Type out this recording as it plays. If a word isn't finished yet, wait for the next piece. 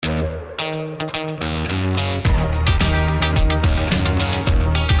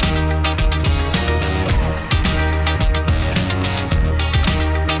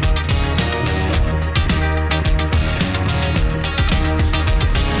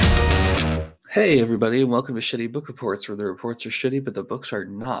Hey everybody, and welcome to Shitty Book Reports, where the reports are shitty, but the books are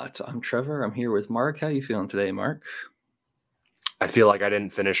not. I'm Trevor. I'm here with Mark. How you feeling today, Mark? I feel like I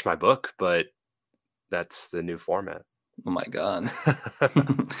didn't finish my book, but that's the new format. Oh my god.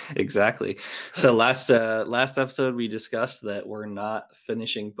 Exactly. So last episode we discussed that we're not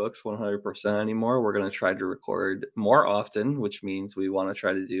finishing books 100% anymore. We're going to try to record more often, which means we want to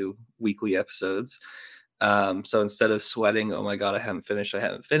try to do weekly episodes. So instead of sweating, oh my god, I haven't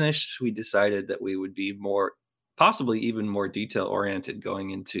finished, we decided that we would be possibly even more detail oriented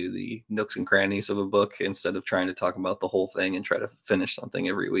going into the nooks and crannies of a book instead of trying to talk about the whole thing and try to finish something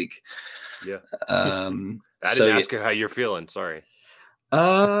every week. Yeah. I So didn't yeah, ask you how you're feeling. Sorry.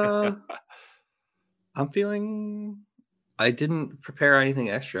 uh, I'm feeling. I didn't prepare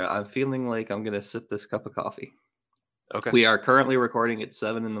anything extra. I'm feeling like I'm gonna sip this cup of coffee. Okay. We are currently recording at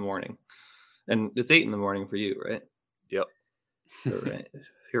 7 in the morning, and it's 8 in the morning for you, right? Yep. All right,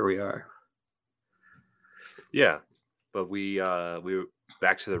 here we are. Yeah. But we were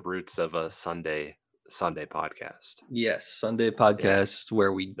back to the roots of a Sunday podcast. Yes, Sunday podcast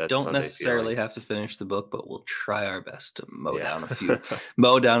where we That don't Sunday necessarily feeling. have to finish the book, but we'll try our best to Yeah.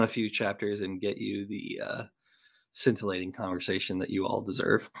 mow down a few chapters and get you the scintillating conversation that you all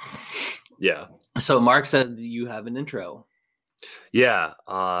deserve. Yeah. So Mark said you have an intro. Yeah.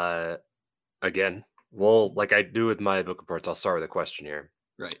 Again, well, like I do with my book reports, I'll start with a question here.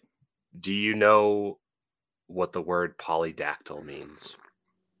 Right. Do you know what the word polydactyl means?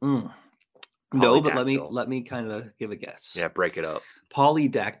 No, but Polydactyl. let me kind of give a guess. Yeah, break it up.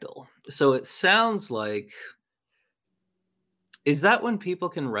 Polydactyl. So it sounds like, is that when people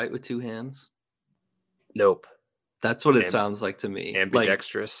can write with two hands? Nope. That's what it sounds like to me.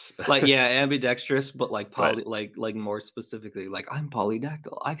 Ambidextrous. Like yeah, ambidextrous, but like Right. like more specifically, like I'm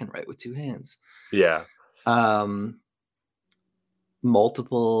polydactyl. I can write with two hands. Yeah.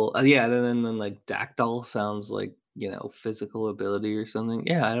 Multiple, yeah, and then like dactyl sounds like, physical ability or something.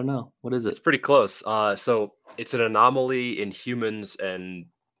 Yeah, I don't know. What is it? It's pretty close. So it's an anomaly in humans and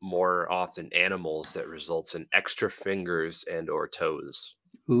more often animals that results in extra fingers and or toes.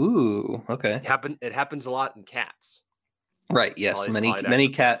 Ooh, okay. It happens a lot in cats. Right, yes. Many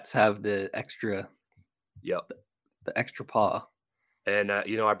Polydactyl cats cats. have the extra Yep. the extra paw. And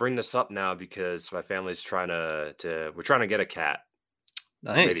I bring this up now because my family's trying to we're trying to get a cat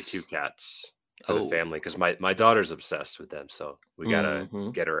or maybe two Nice. cats for the Oh. family because my daughter's obsessed with them, so we gotta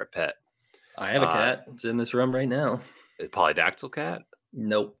Mhm. get her a pet. I have a cat. It's in this room right now. A polydactyl cat.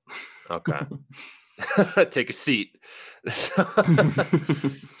 Nope. Okay. Take a seat.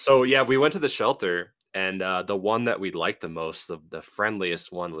 So yeah, we went to the shelter, and the one that we liked the most, the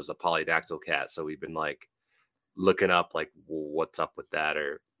friendliest one, was a polydactyl cat. So we've been like looking up like what's up with that,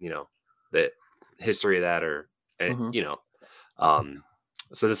 or the history of that, or Mhm. um.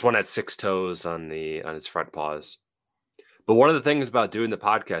 So this one had 6 toes on its front paws. But one of the things about doing the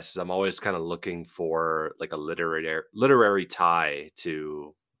podcast is I'm always kind of looking for like a literary tie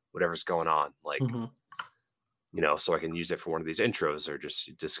to whatever's going on, like Mhm. so I can use it for one of these intros or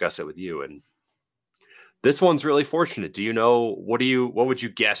just discuss it with you. And this one's really fortunate. Do you know what would you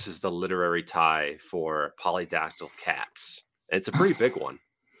guess is the literary tie for polydactyl cats? And it's a pretty big one.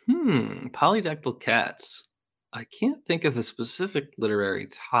 Polydactyl cats. I can't think of a specific literary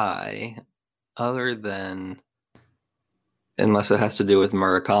tie other than, unless it has to do with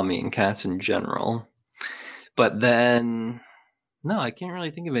Murakami and cats in general. But then, no, I can't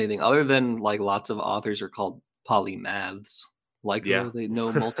really think of anything other than like lots of authors are called polymaths. Like Yeah. they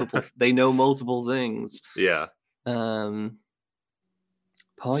know multiple things. Yeah. Um,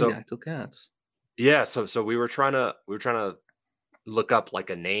 So polydactyl cats. yeah, so we were trying to look up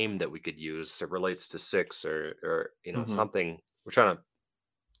like a name that we could use that relates to six or Mm-hmm. something. We're trying to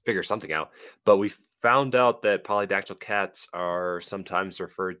figure something out. But we found out that polydactyl cats are sometimes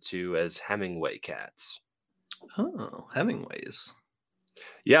referred to as Hemingway cats. Oh, Hemingway's.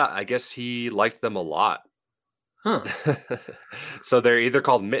 Yeah, I guess he liked them a lot. Huh. So they're either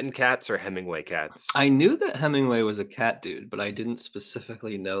called mitten cats or Hemingway cats. I knew that Hemingway was a cat dude, but I didn't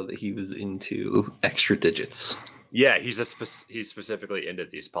specifically know that he was into extra digits. Yeah, he's specifically into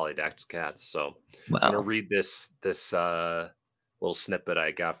these polydactyl cats. So I'm gonna Wow. read this little snippet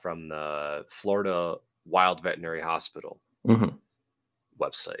I got from the Florida Wild Veterinary Hospital Mm-hmm.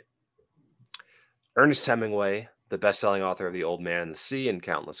 website. Ernest Hemingway, the best-selling author of The Old Man and the Sea and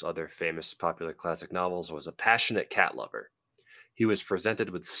countless other famous popular classic novels, was a passionate cat lover. He was presented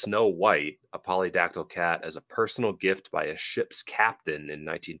with Snow White, a polydactyl cat, as a personal gift by a ship's captain in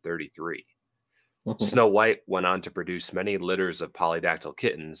 1933. Mm-hmm. Snow White went on to produce many litters of polydactyl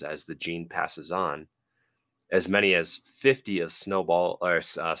kittens as the gene passes on, As many as 50 of Snow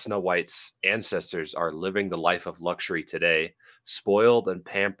White's ancestors are living the life of luxury today, spoiled and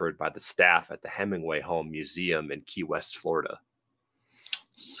pampered by the staff at the Hemingway Home Museum in Key West, Florida.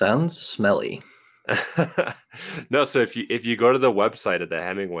 Sounds smelly. No, so if you go to the website of the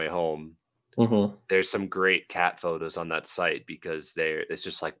Hemingway Home, Mm-hmm. there's some great cat photos on that site because it's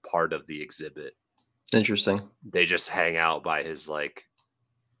just like part of the exhibit. Interesting. They just hang out by his like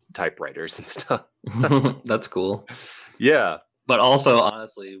typewriters and stuff. That's cool. Yeah. But also,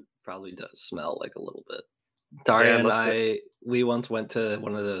 honestly, probably does smell like a little bit. Daria and we once went to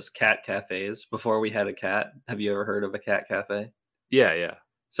one of those cat cafes before we had a cat. Have you ever heard of a cat cafe? Yeah.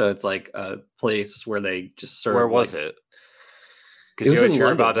 So it's like a place where they just serve. Where was it? Because you always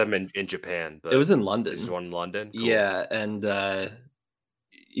hear about them in Japan. But it was in London. There's one in London? Cool. Yeah, and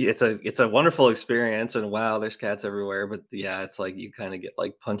it's a wonderful experience, and wow, there's cats everywhere. But yeah, it's like you kind of get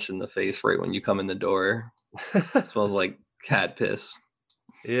like punched in the face right when you come in the door. It smells like cat piss.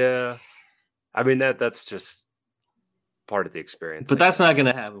 Yeah, I mean that's just part of the experience. But that's not going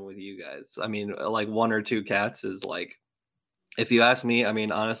to happen with you guys. I mean, like 1 or 2 cats is like, if you ask me, I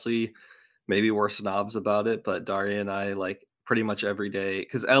mean, honestly, maybe we're snobs about it, but Daria and I like pretty much every day,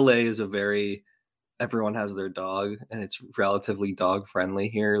 because LA is everyone has their dog and it's relatively dog friendly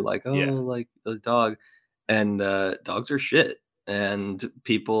here. Like, like the dog, and dogs are shit, and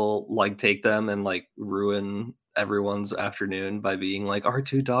people like take them and like ruin everyone's afternoon by being like, our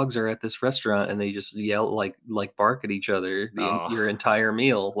 2 dogs are at this restaurant, and they just yell like bark at each other your entire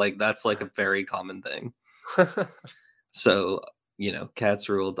meal. Like that's like a very common thing. So, cats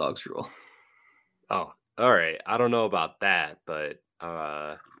rule, dogs rule. Oh, all right. I don't know about that, but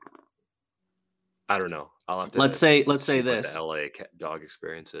I don't know. I'll have to. Let's say this: the LA dog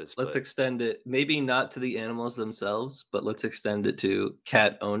experiences. Let's extend it, maybe not to the animals themselves, but let's extend it to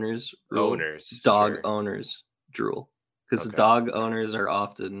cat owners. Dog owners drool, because dog owners are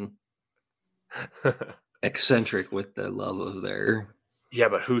often eccentric with the love of their. Yeah,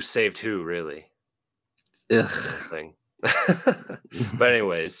 but who saved who, really? Ugh. Thing. But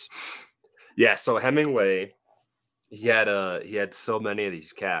anyways, yeah. So Hemingway, he had so many of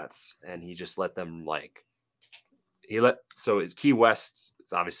these cats, and he just let them so Key West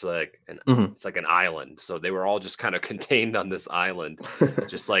is obviously like it's like an island, so they were all just kind of contained on this island,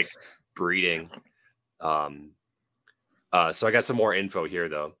 just like breeding. So I got some more info here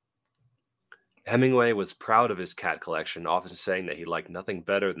though. Hemingway was proud of his cat collection, often saying that he liked nothing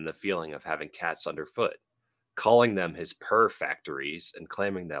better than the feeling of having cats underfoot, calling them his purr factories and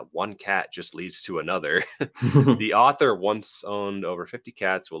claiming that one cat just leads to another. The author once owned over 50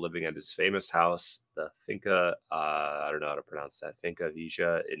 cats while living at his famous house, the Finca, I don't know how to pronounce that, Finca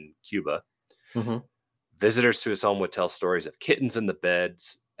Villa in Cuba. Mm-hmm. Visitors to his home would tell stories of kittens in the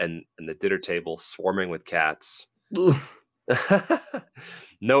beds and the dinner table swarming with cats.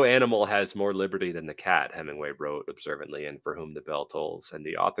 No animal has more liberty than the cat, Hemingway wrote observantly, and for whom the bell tolls. And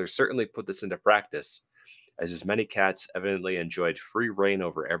the author certainly put this into practice, as his many cats evidently enjoyed free reign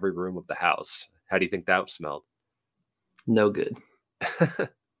over every room of the house. How do you think that smelled? No good.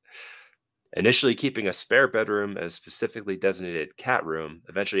 Initially keeping a spare bedroom as specifically designated cat room,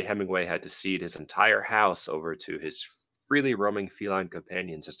 eventually Hemingway had to cede his entire house over to his freely roaming feline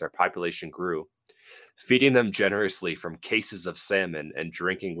companions as their population grew, feeding them generously from cases of salmon and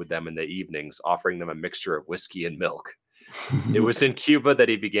drinking with them in the evenings, offering them a mixture of whiskey and milk. It was in Cuba that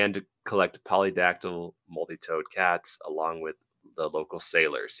he began to collect polydactyl multi-toed cats along with the local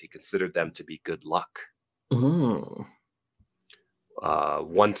sailors. He considered them to be good luck.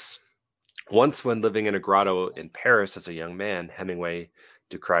 Once when living in a grotto in Paris as a young man, Hemingway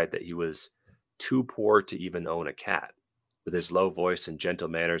decried that he was too poor to even own a cat. With his low voice and gentle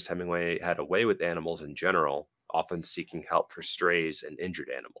manners, Hemingway had a way with animals in general, often seeking help for strays and injured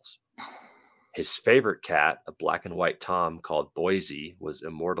animals. His favorite cat, a black and white Tom called Boise, was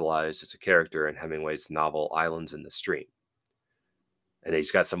immortalized as a character in Hemingway's novel Islands in the Stream. And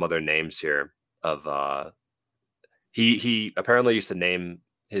he's got some other names here of he apparently used to name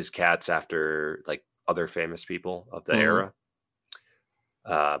his cats after like other famous people of the era.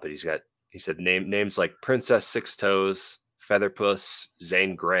 But he said names like Princess Six Toes, Featherpuss,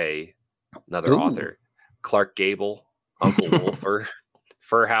 Zane Grey, another author, Clark Gable, Uncle Wolfer,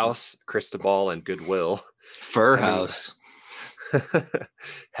 Fur House, Cristobal, and Goodwill. Fur House.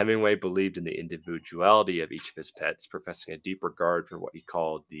 Hemingway believed in the individuality of each of his pets, professing a deep regard for what he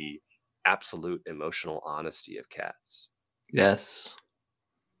called the absolute emotional honesty of cats. Yes.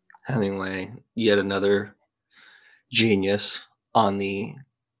 Hemingway, yet another genius on the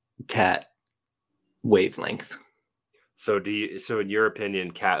cat wavelength. So in your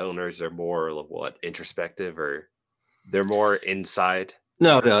opinion, cat owners are more of what, introspective, or they're more inside,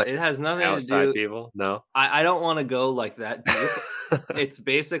 No, it has nothing to outside do. people? No. I don't want to go like that deep. It's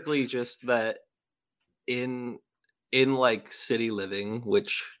basically just that in like city living,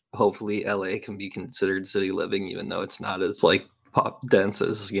 which hopefully LA can be considered city living, even though it's not as like pop dense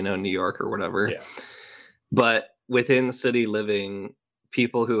as, you know, New York or whatever. Yeah. But within city living,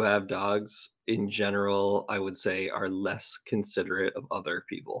 people who have dogs in general, I would say, are less considerate of other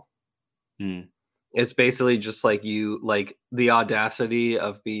people. Hmm. It's basically just like you, like the audacity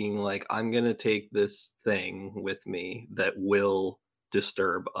of being like, I'm going to take this thing with me that will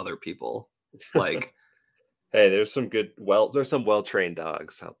disturb other people. Like, Hey, there's some well-trained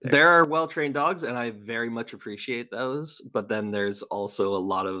dogs out there. there are well-trained dogs, and I very much appreciate those. But then there's also a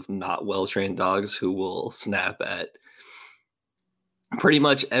lot of not well-trained dogs who will snap at pretty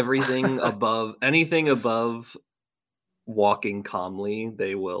much everything above anything above walking calmly.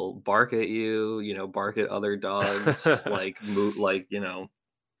 They will bark at you, you know, bark at other dogs, like move, like, you know.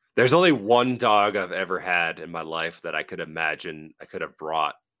 There's only one dog I've ever had in my life that I could imagine I could have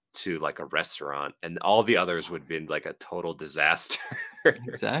brought to like a restaurant, and all the others would have been like a total disaster.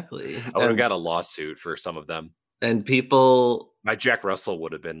 Exactly. I would have got a lawsuit for some of them. And people, My Jack Russell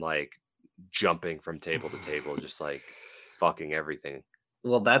would have been like jumping from table to table, just like fucking everything.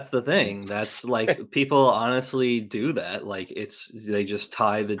 well, that's the thing. That's like people honestly do that. Like they just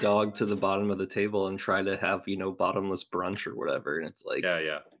tie the dog to the bottom of the table and try to have, you know, bottomless brunch or whatever. And it's like,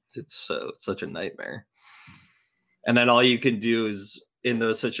 Yeah. it's such a nightmare. And then all you can do is in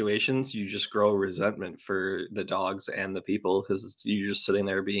those situations, you just grow resentment for the dogs and the people because you're just sitting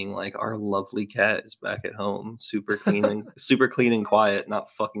there being like, our lovely cat is back at home, super clean and super clean and quiet, not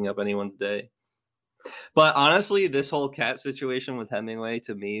fucking up anyone's day. But honestly, this whole cat situation with Hemingway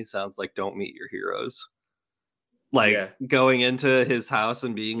to me sounds like Don't Meet Your Heroes. Like Yeah. going into his house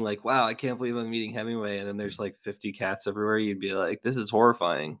and being like, wow, I can't believe I'm meeting Hemingway. And then there's like 50 cats everywhere. You'd be like, this is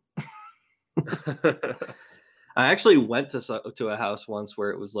horrifying. I actually went to a house once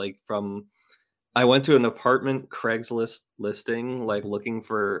where it was like I went to an apartment Craigslist listing, like looking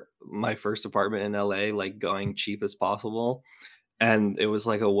for my first apartment in LA, like going cheap as possible. And it was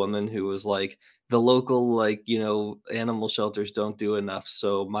like a woman who was like, the local, like, you know, animal shelters don't do enough.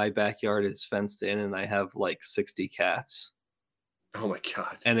 So my backyard is fenced in and I have like 60 cats. Oh my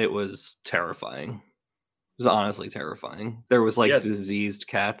god. And it was terrifying. It was honestly terrifying. There was like Yes. diseased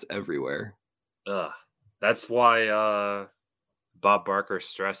cats everywhere. Ugh. That's why Bob Barker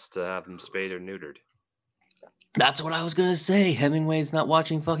stressed to have them spayed or neutered. That's what I was gonna say. Hemingway's not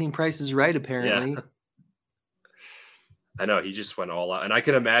watching fucking Price is Right, apparently. Yeah. I know, he just went all out, and I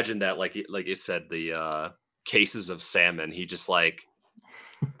can imagine that, like you said, the cases of salmon, he just like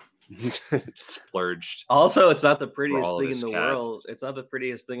splurged Also, it's not the for prettiest all of thing in his the cats. world. It's not the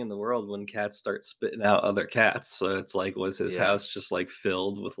prettiest thing in the world when cats start spitting out other cats. So it's like, was his Yeah. house just like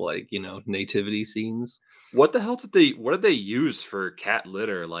filled with like, you know, nativity scenes? What did they use for cat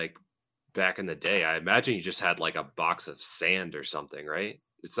litter, like, back in the day? I imagine you just had, like, a box of sand or something, right?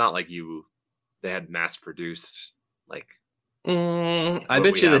 It's not like they had mass produced, like, I what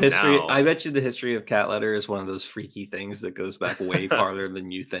bet we you the have history. now. I bet you the history of cat litter is one of those freaky things that goes back way farther than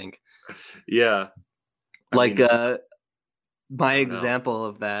you think. Yeah. I Like, mean, my I don't know. example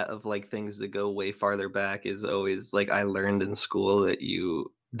of that, of like things that go way farther back, is always like I learned in school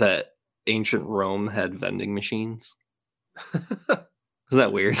that ancient Rome had vending machines. Isn't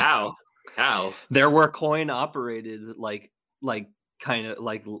that weird? How? How? There were coin operated like kind of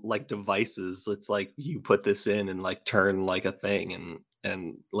like devices. It's like you put this in and like turn like a thing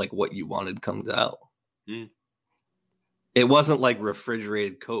and like what you wanted comes out. Mm. It wasn't like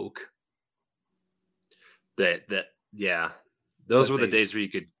refrigerated Coke. Yeah. Those But were the they days where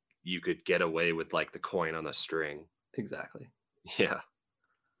you could get away with, like, the coin on a string. exactly. Yeah.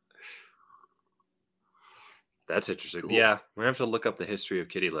 That's interesting. Cool. Yeah, we have to look up the history of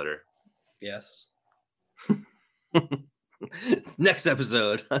kitty litter. Yes. Next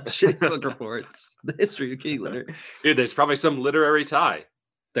episode on Shitty Book Reports, the history of kitty litter. Dude, there's probably some literary tie.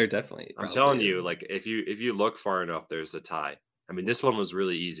 They're definitely. I'm probably telling is. you, like, if you look far enough, there's a tie. I mean, this one was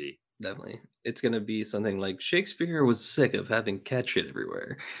really easy. Definitely. It's going to be something like Shakespeare was sick of having cat shit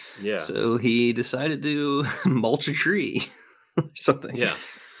everywhere. Yeah. So he decided to mulch a tree or something. Yeah.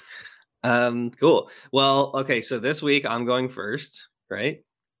 Cool. Well, okay. So this week I'm going first, right?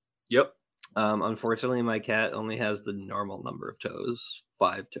 Yep. Unfortunately, my cat only has the normal number of toes,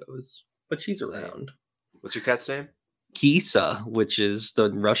 5 toes, but she's around. What's your cat's name? Kisa, which is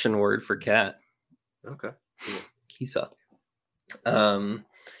the Russian word for cat. Okay. Kisa.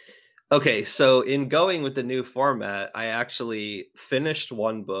 Okay, so in going with the new format, I actually finished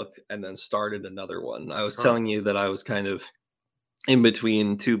one book and then started another one. I was Huh. telling you that I was kind of in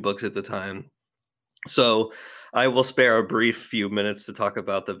between two books at the time. So I will spare a brief few minutes to talk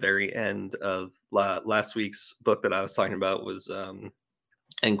about the very end of last week's book that I was talking about was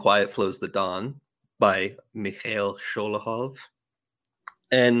And Quiet Flows the Dawn by Mikhail Sholokhov.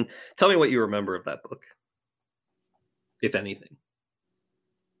 And tell me what you remember of that book, if anything.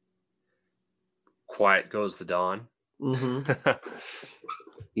 Quiet Goes the Dawn. Hmm.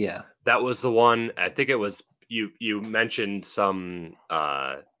 Yeah. That was the one. I think it was you mentioned some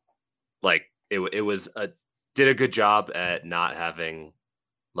like it was a did a good job at not having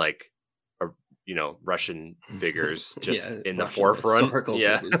like a Russian figures just Yeah, in the Russian forefront. historical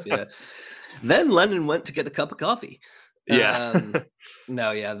Yeah. figures, yeah. Then Lenin went to get a cup of coffee. Yeah.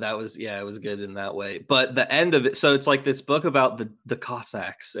 No, yeah, that was yeah, it was good in that way. But the end of it, so it's like this book about the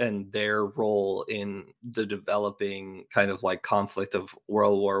Cossacks and their role in the developing kind of like conflict of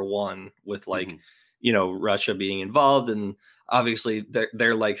World War One with like, Mhm. Russia being involved, and obviously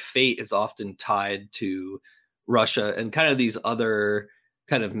their like fate is often tied to Russia and kind of these other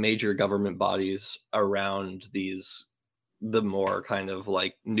kind of major government bodies around the more kind of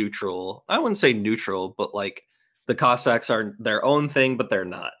like neutral, I wouldn't say neutral, but like the Cossacks are their own thing, but they're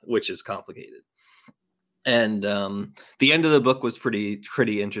not, which is complicated. And the end of the book was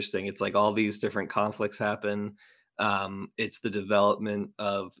pretty interesting. It's like all these different conflicts happen. It's the development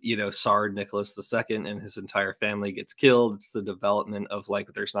of Tsar Nicholas II and his entire family gets killed. It's the development of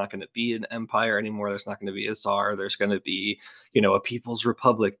like there's not going to be an empire anymore. There's not going to be a Tsar. There's going to be a People's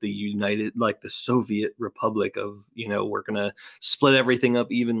Republic, the united like the Soviet Republic of we're going to split everything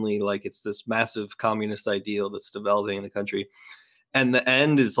up evenly. Like it's this massive communist ideal that's developing in the country, and the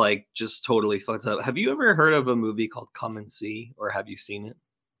end is like just totally fucked up. Have you ever heard of a movie called Come and See, or have you seen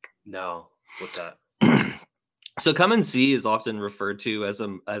No. What's that? it? So Come and See is often referred to as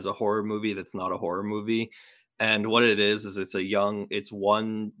a horror movie that's not a horror movie. And what it is it's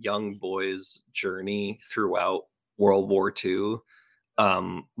one young boy's journey throughout World War II,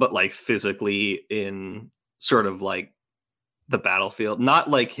 but like physically in sort of like the battlefield. Not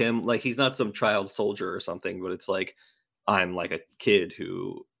like him, like he's not some child soldier or something, but it's like I'm like a kid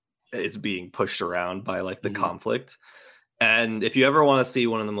who is being pushed around by like the Mhm. conflict. And if you ever want to see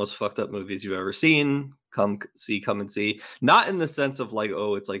one of the most fucked up movies you've ever seen, Come and See. Not in the sense of like,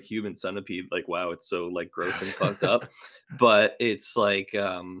 oh, it's like Human Centipede, like wow, it's so like gross and fucked up, but it's like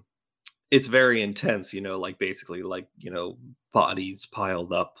it's very intense, like basically like, bodies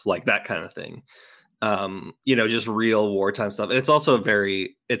piled up, like that kind of thing. Just real wartime stuff. And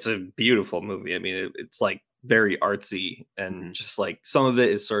it's a beautiful movie. I mean, it's like very artsy and Mhm. just like some of it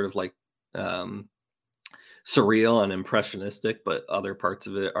is sort of like um surreal and impressionistic, but other parts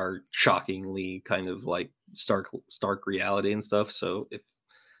of it are shockingly kind of like stark reality and stuff. So if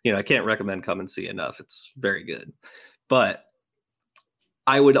I can't recommend Come and See enough. It's very good. But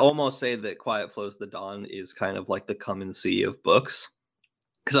I would almost say that Quiet Flows the Dawn is kind of like the Come and See of books.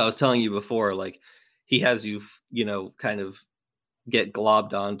 Because I was telling you before, like he has you, kind of get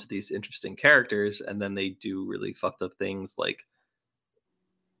globbed onto these interesting characters, and then they do really fucked up things like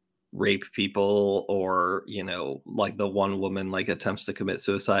rape people, or like the one woman like attempts to commit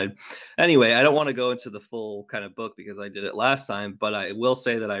suicide. Anyway, I don't want to go into the full kind of book because I did it last time, but I will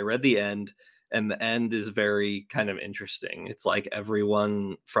say that I read the end, and the end is very kind of interesting. It's like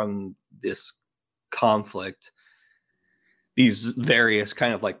everyone from this conflict, these various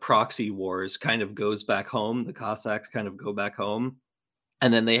kind of like proxy wars, kind of goes back home. The Cossacks kind of go back home,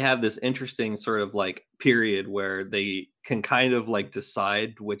 and then they have this interesting sort of like period where they can kind of like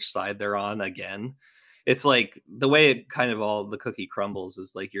decide which side they're on again. It's like the way it kind of all the cookie crumbles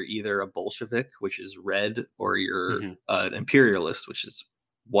is like you're either a Bolshevik, which is red, or you're Mhm. an imperialist, which is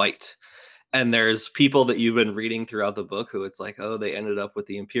white. And there's people that you've been reading throughout the book who it's like, oh, they ended up with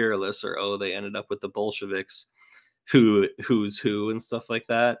the imperialists, or oh, they ended up with the Bolsheviks, who's who and stuff like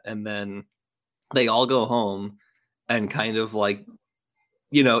that. And then they all go home and kind of like,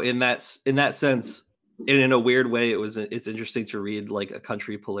 in that sense, and in a weird way, it's interesting to read like a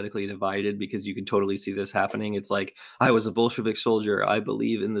country politically divided, because you can totally see this happening. It's like, I was a Bolshevik soldier, I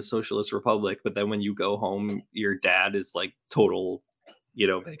believe in the socialist republic, but then when you go home, your dad is like total,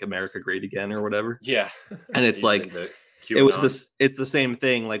 make America great again or whatever. Yeah. And it's He's like, into QAnon. it's the same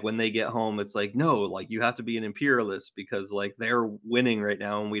thing. Like when they get home, it's like, no, like you have to be an imperialist because like they're winning right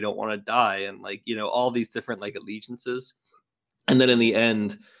now and we don't want to die, and like all these different like allegiances. And then in the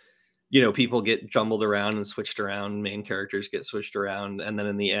end, people get jumbled around and switched around, main characters get switched around, and then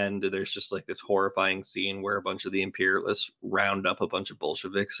in the end there's just like this horrifying scene where a bunch of the imperialists round up a bunch of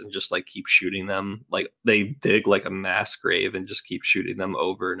Bolsheviks and just like keep shooting them. Like they dig like a mass grave and just keep shooting them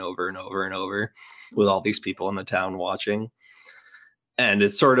over and over and over and over, with all these people in the town watching. And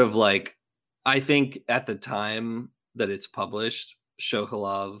it's sort of like, I think at the time that it's published,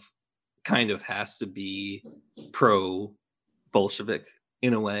 Sokolov kind of has to be pro Bolshevik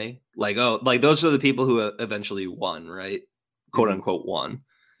in a way, like, oh, like those are the people who eventually won, right, quote unquote won,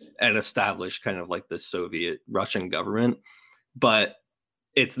 and established kind of like the Soviet Russian government. But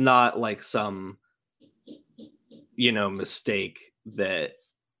it's not like some mistake that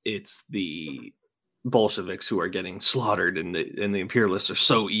it's the Bolsheviks who are getting slaughtered and the imperialists are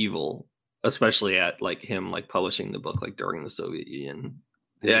so evil, especially at like him like publishing the book like during the Soviet Union.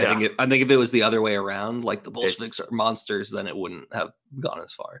 Yeah, I think if it was the other way around, like the Bolsheviks are monsters, then it wouldn't have gone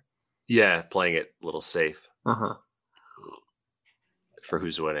as far. Yeah, playing it a little safe. For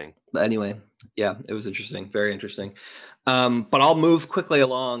who's winning. But anyway, yeah, it was interesting. Very interesting. But I'll move quickly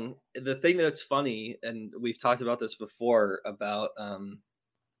along. The thing that's funny, and we've talked about this before, about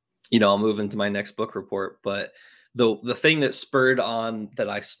I'll move into my next book report, but the thing that spurred on that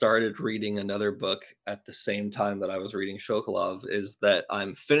I started reading another book at the same time that I was reading Sokolov is that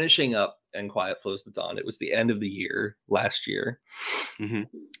I'm finishing up And Quiet Flows the Dawn. It was the end of the year last year. And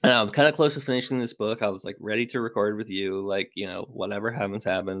I'm kind of close to finishing this book. I was like ready to record with you, like, whatever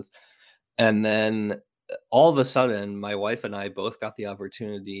happens. And then all of a sudden, my wife and I both got the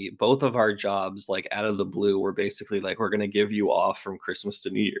opportunity. Both of our jobs, like out of the blue, were basically like, we're going to give you off from Christmas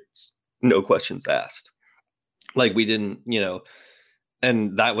to New Year's. No questions asked. Like we didn't,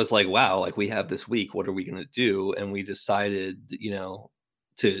 and that was like, wow, like we have this week, what are we going to do? And we decided,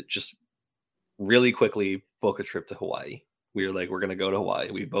 to just really quickly book a trip to Hawaii. We were like, we're going to go to Hawaii.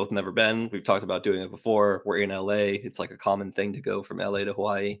 We've both never been. We've talked about doing it before. We're in LA. It's like a common thing to go from LA to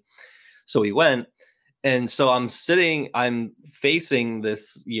Hawaii. So we went. And so I'm facing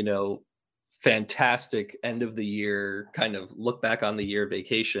this, fantastic end of the year kind of look back on the year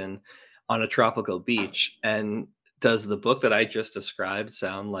vacation on a tropical beach. And does the book that I just described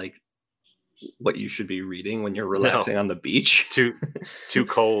sound like what you should be reading when you're relaxing on the beach? Too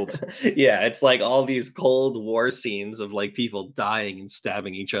cold. Yeah, it's like all these Cold War scenes of like people dying and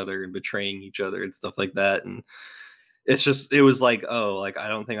stabbing each other and betraying each other and stuff like that. And it was like, oh, like I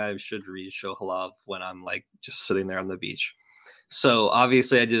don't think I should read Sokolov when I'm like just sitting there on the beach. So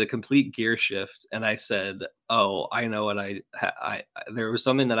obviously I did a complete gear shift and I said, oh, I know what there was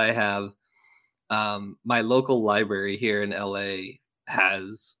something that I have. My local library here in LA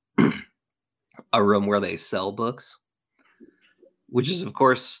has a room where they sell books, which is of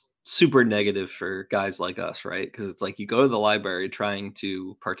course super negative for guys like us, right? Because it's like you go to the library trying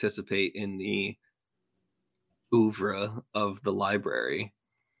to participate in the oeuvre of the library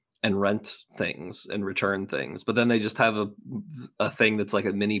and rent things and return things, but then they just have a thing that's like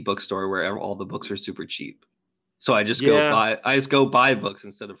a mini bookstore where all the books are super cheap. So I just go buy books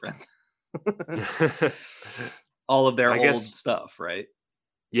instead of rent all of their old stuff, right?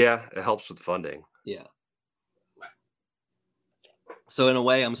 Yeah, it helps with funding. Yeah. So in a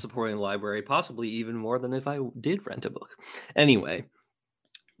way, I'm supporting the library, possibly even more than if I did rent a book. Anyway,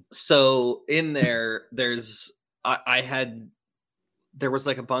 so in there, there was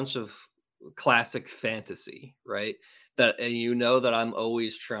like a bunch of classic fantasy, right? And that I'm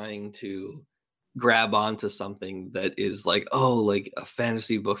always trying to grab onto something that is like, oh, like a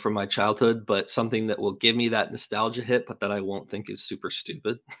fantasy book from my childhood, but something that will give me that nostalgia hit, but that I won't think is super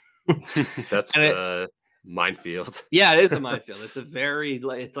stupid. That's a minefield. Yeah, it is a minefield.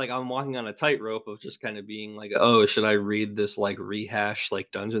 It's like I'm walking on a tightrope of just kind of being like, oh, should I read this like rehash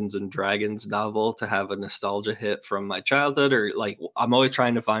like Dungeons and Dragons novel to have a nostalgia hit from my childhood, or like I'm always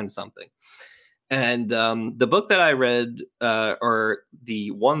trying to find something. And the book that I read, or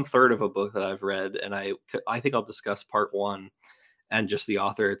the 1/3 of a book that I've read, and I think I'll discuss part one and just the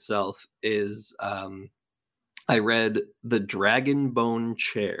author itself, is I read The Dragonbone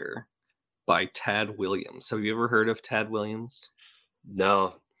Chair by Tad Williams. Have you ever heard of Tad Williams?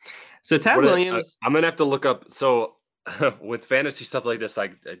 No. So Tad Williams... I'm going to have to look up. So with fantasy stuff like this,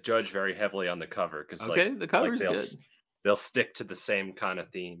 I judge very heavily on the cover. The cover's good. They'll stick to the same kind of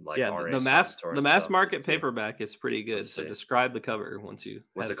theme. Like the mass market paperback is pretty good. So describe the cover once you...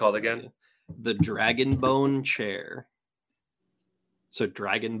 What's it called again? The Dragonbone Chair. So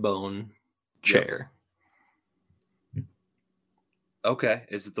Dragonbone Chair. Okay.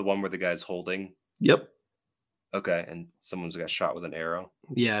 Is it the one where the guy's holding? Yep. Okay, and someone's got shot with an arrow.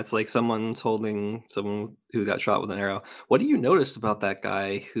 Yeah, it's like someone's holding someone who got shot with an arrow. What do you notice about that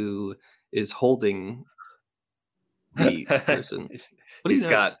guy who is holding the person? he's, What do you he's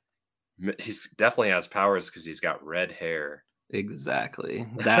got notice? he's definitely has powers because he's got red hair. Exactly.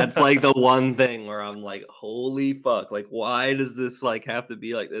 That's like the one thing where I'm like, holy fuck, like why does this like have to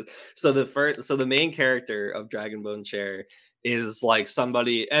be like this? So the main character of Dragonbone Chair is like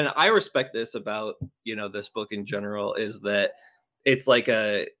somebody, and I respect this about, this book in general, is that it's like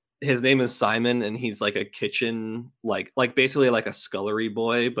a his name is Simon, and he's like a kitchen, like basically like a scullery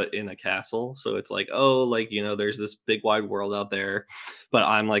boy but in a castle. So it's like, oh, like, there's this big wide world out there, but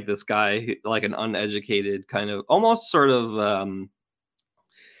I'm like this guy like an uneducated kind of almost sort of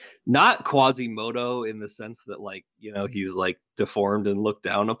not Quasimodo in the sense that, like, he's like deformed and looked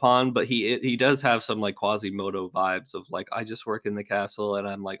down upon, but he does have some like Quasimodo vibes of like, I just work in the castle and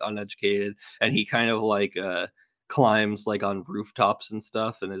I'm like uneducated, and he kind of like climbs like on rooftops and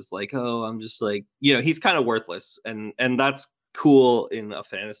stuff and is like, oh, I'm just like, he's kind of worthless, and that's cool in a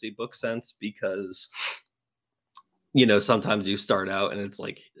fantasy book sense because sometimes you start out and it's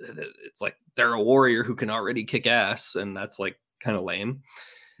like they're a warrior who can already kick ass, and that's like kind of lame.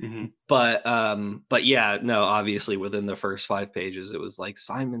 Mm-hmm. But yeah, no, obviously within the first 5 pages it was like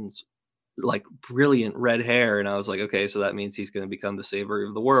Simon's like brilliant red hair, and I was like, okay, so that means he's going to become the savior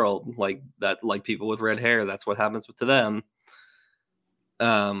of the world, like that, like people with red hair, that's what happens to them.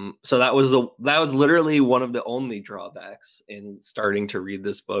 So that was literally one of the only drawbacks in starting to read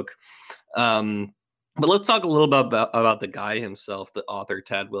this book. But let's talk a little bit about the guy himself, the author,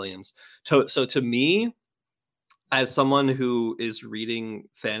 Tad Williams. So to me, as someone who is reading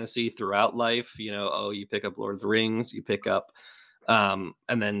fantasy throughout life, you pick up Lord of the Rings, you pick up,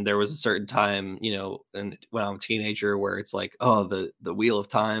 and then there was a certain time, and when I'm a teenager, where it's like, oh, the Wheel of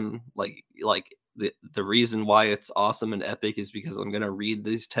Time, like the reason why it's awesome and epic is because I'm gonna read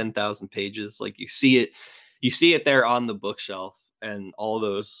these 10,000 pages. Like you see it there on the bookshelf, and all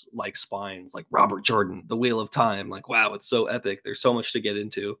those like spines, like Robert Jordan, The Wheel of Time, like wow, it's so epic. There's so much to get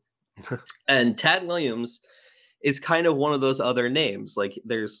into, and Tad Williams is kind of one of those other names. Like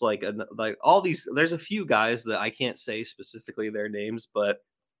there's like all these, there's a few guys that I can't say specifically their names, but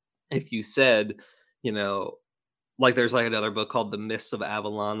if you said, you know, like there's like another book called The Mists of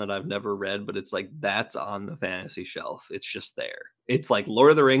Avalon that I've never read, but it's like that's on the fantasy shelf. It's just there. It's like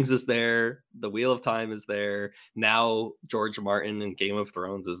Lord of the Rings is there, The Wheel of Time is there, now George Martin and Game of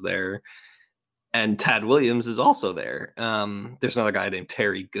Thrones is there, and Tad Williams is also there. There's another guy named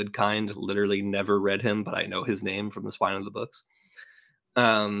Terry Goodkind. Literally never read him, but I know his name from the spine of the books.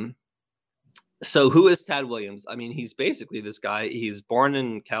 So who is Tad Williams? I mean, he's basically this guy. He's born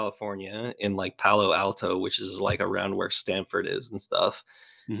in California, in like Palo Alto, which is like around where Stanford is and stuff.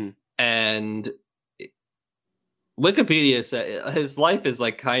 Mm-hmm. And Wikipedia said his life is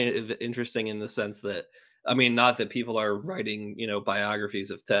like kind of interesting in the sense that, I mean, not that people are writing,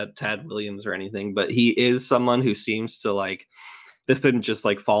 biographies of Tad Williams or anything, but he is someone who seems to like, this didn't just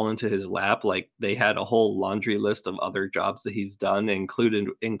like fall into his lap. Like they had a whole laundry list of other jobs that he's done,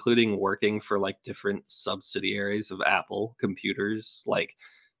 including working for like different subsidiaries of Apple computers, like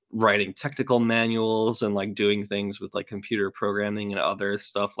writing technical manuals and like doing things with like computer programming and other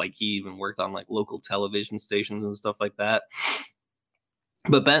stuff. Like he even worked on like local television stations and stuff like that.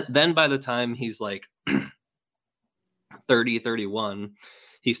 But then by the time he's like 30, 31,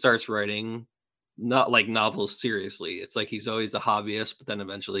 he starts writing not like novels seriously. It's like he's always a hobbyist, but then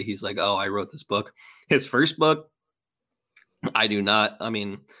eventually he's like, oh, I wrote this book. His first book, I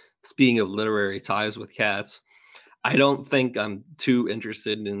mean, speaking of literary ties with cats, I don't think I'm too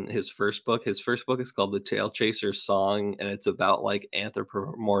interested in his first book. His first book is called The Tail Chaser's Song, and it's about like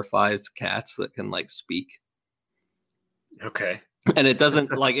anthropomorphized cats that can like speak. Okay. And it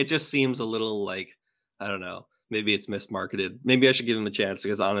doesn't like, it just seems a little like, I don't know, maybe it's mismarketed. Maybe I should give him a chance,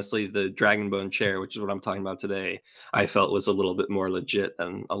 because honestly, the Dragonbone Chair, which is what I'm talking about today, I felt was a little bit more legit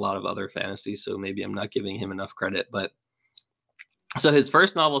than a lot of other fantasy. So maybe I'm not giving him enough credit. But so his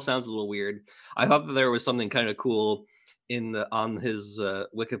first novel sounds a little weird. I thought that there was something kind of cool on his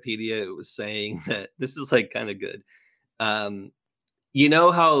Wikipedia. It was saying that this is like kind of good. You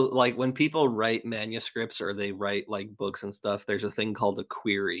know how like when people write manuscripts or they write like books and stuff, there's a thing called a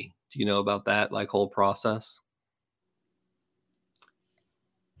query. Do you know about that like whole process?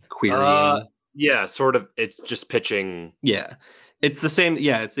 Querying. Yeah, sort of. It's just pitching. Yeah. It's the same.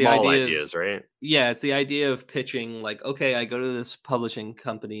 Yeah, it's the small idea ideas, right? Yeah, it's the idea of pitching like, okay, I go to this publishing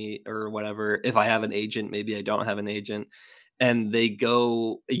company or whatever. If I have an agent, maybe I don't have an agent. and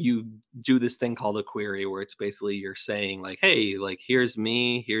you do this thing called a query, where it's basically you're saying like, hey, like, here's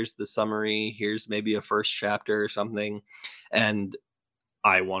me, here's the summary, here's maybe a first chapter or something, and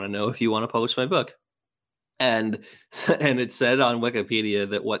I want to know if you want to publish my book. And and it said on Wikipedia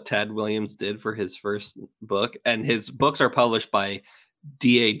that what Tad Williams did for his first book, and his books are published by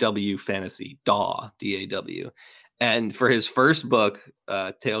DAW Fantasy, DAW. And for his first book,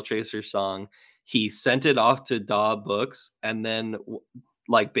 Tail Chaser Song, he sent it off to DAW Books, and then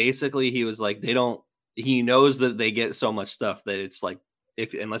like basically he was like, he knows that they get so much stuff that it's like,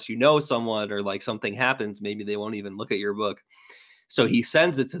 if unless you know someone or like something happens, maybe they won't even look at your book. So he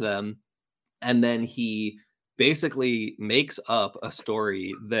sends it to them, and then he basically makes up a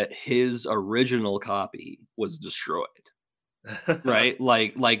story that his original copy was destroyed. Right?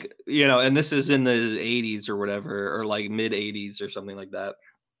 Like, and this is in the 80s or whatever, or like mid 80s or something like that.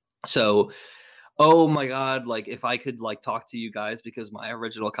 So, oh my God, like, if I could like talk to you guys because my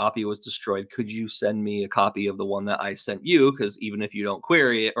original copy was destroyed, could you send me a copy of the one that I sent you? Because even if you don't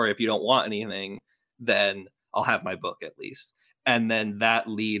query it, or if you don't want anything, then I'll have my book at least. And then that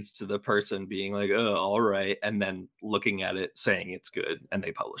leads to the person being like, oh, all right. And then looking at it, saying it's good, and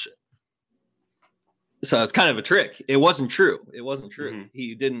they publish it. So it's kind of a trick. It wasn't true. Mm-hmm.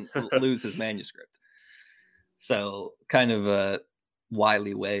 He didn't lose his manuscript. So kind of a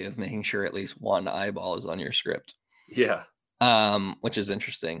wily way of making sure at least one eyeball is on your script. Yeah. Which is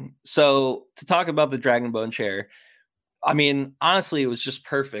interesting. So to talk about the Dragonbone chair, I mean, honestly, it was just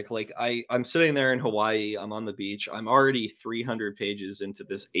perfect. Like I'm sitting there in Hawaii, I'm on the beach, I'm already 300 pages into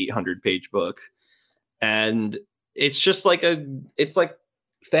this 800-page book. And it's just like it's like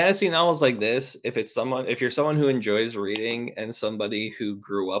fantasy novels like this. If you're someone who enjoys reading and somebody who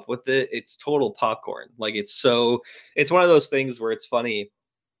grew up with it, it's total popcorn. Like it's one of those things where it's funny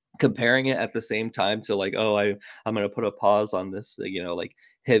comparing it at the same time to like, oh, I'm going to put a pause on this, like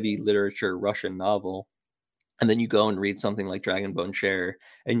heavy literature Russian novel. And then you go and read something like Dragonbone Chair,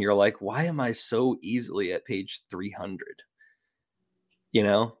 and you're like, why am I so easily at page 300?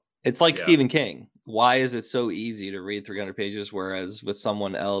 It's like Stephen King. Why is it so easy to read 300 pages? Whereas with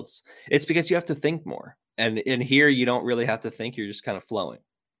someone else, it's because you have to think more. And in here, you don't really have to think. You're just kind of flowing.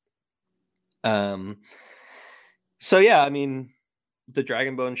 So yeah, I mean, the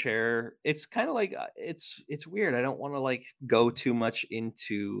Dragonbone Chair, it's kind of like, it's weird. I don't want to like go too much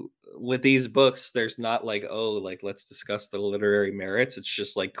into with these books. There's not like, oh, like let's discuss the literary merits. It's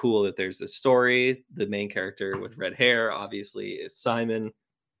just like cool that there's this story. The main character with red hair obviously is Simon.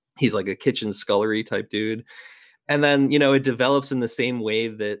 He's like a kitchen scullery type dude. And then, it develops in the same way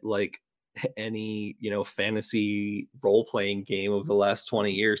that like any, fantasy role-playing game of the last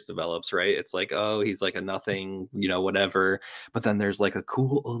 20 years develops, right? It's like, oh, he's like a nothing, whatever. But then there's like a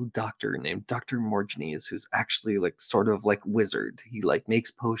cool old doctor named Dr. Morgnes, who's actually like sort of like wizard. He like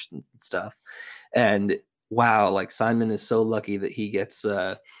makes potions and stuff. And wow, like Simon is so lucky that he gets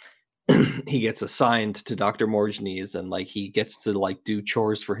he gets assigned to Dr. Morgnes, and like he gets to like do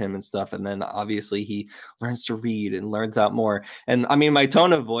chores for him and stuff. And then obviously he learns to read and learns out more. And I mean, my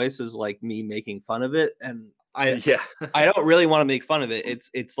tone of voice is like me making fun of it. And I don't really want to make fun of it.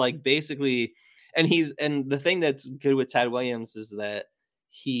 It's like basically, and the thing that's good with Tad Williams is that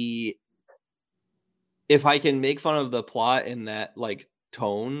if I can make fun of the plot in that like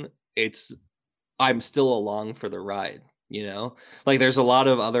tone, I'm still along for the ride. Like there's a lot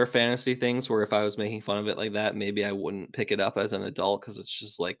of other fantasy things where if I was making fun of it like that, maybe I wouldn't pick it up as an adult because it's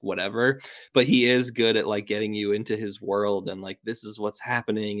just like whatever. But he is good at like getting you into his world and like this is what's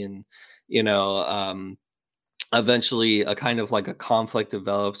happening. And eventually a kind of like a conflict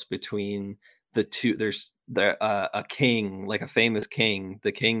develops between the two. There's a king, like a famous king,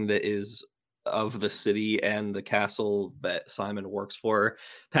 the king that is of the city and the castle that Simon works for,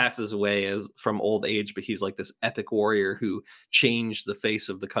 passes away from old age, but he's like this epic warrior who changed the face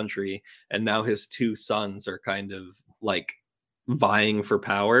of the country, and now his two sons are kind of like vying for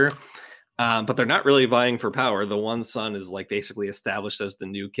power. But they're not really vying for power. The one son is like basically established as the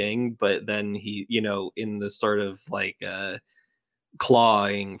new king, but then he, in the sort of like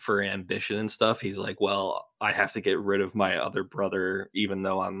clawing for ambition and stuff, he's like, well, I have to get rid of my other brother even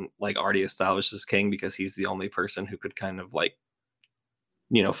though I'm like already established as king, because he's the only person who could kind of like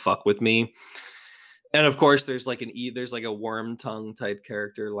fuck with me. And of course there's like there's like a worm tongue type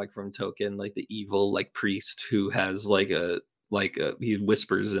character like from Tolkien, like the evil like priest who has like he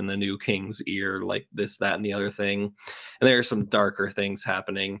whispers in the new king's ear like this, that, and the other thing. And there are some darker things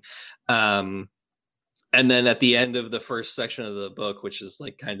happening. And then at the end of the first section of the book, which is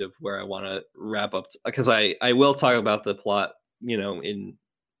like kind of where I want to wrap up, because I will talk about the plot, in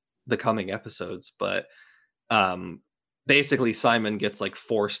the coming episodes, but basically Simon gets like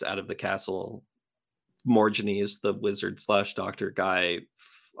forced out of the castle. Morgany the wizard slash doctor guy.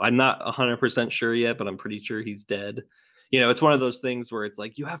 I'm not 100% sure yet, but I'm pretty sure he's dead. It's one of those things where it's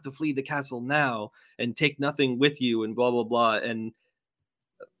like, you have to flee the castle now and take nothing with you and blah, blah, blah. And,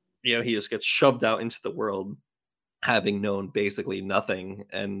 he just gets shoved out into the world having known basically nothing.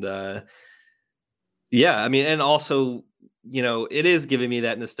 And, yeah, I mean, and also, it is giving me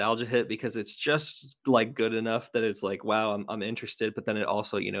that nostalgia hit because it's just like good enough that it's like, wow, I'm interested. But then it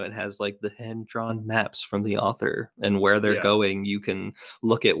also, it has like the hand drawn maps from the author and where they're Yeah. going. You can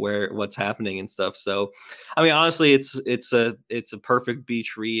look at what's happening and stuff. So, I mean, honestly, it's a perfect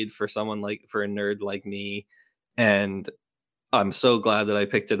beach read for for a nerd like me, and I'm so glad that I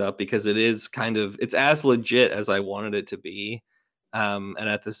picked it up because it's as legit as I wanted it to be. And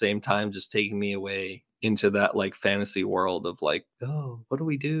at the same time, just taking me away into that like fantasy world of like, oh, what do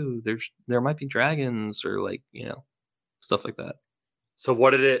we do? There might be dragons or like, stuff like that. So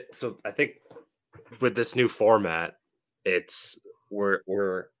so I think with this new format, it's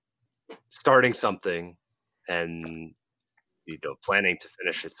we're starting something and planning to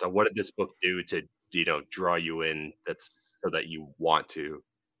finish it. So what did this book do to draw you in that's so that you want to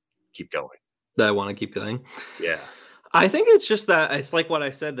keep going? That I want to keep going. Yeah. I think it's just that it's like what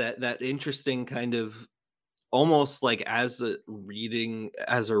I said, that interesting kind of almost like as a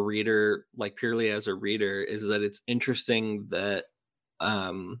reader, like purely as a reader, is that it's interesting that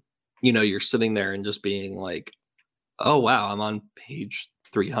you're sitting there and just being like, oh wow, I'm on page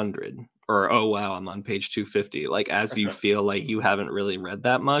 300, or oh wow, I'm on page 250, like as you feel like you haven't really read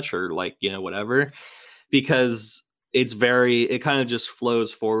that much, or like whatever, because it kind of just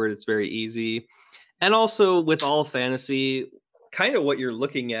flows forward. It's very easy. And also with all fantasy, kind of what you're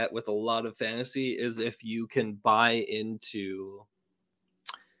looking at with a lot of fantasy is if you can buy into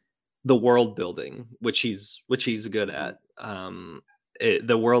the world building, which he's good at.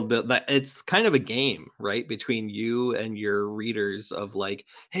 The world build, that it's kind of a game, right, between you and your readers of like,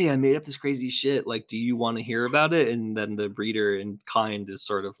 hey, I made up this crazy shit, like, do you want to hear about it? And then the reader in kind is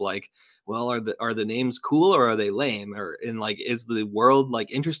sort of like, well, are the names cool or are they lame, or and like, is the world like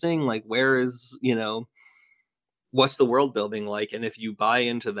interesting, like where is what's the world building like? And if you buy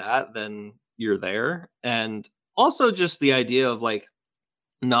into that, then you're there. And also just the idea of like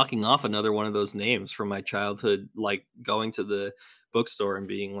knocking off another one of those names from my childhood, like going to the bookstore and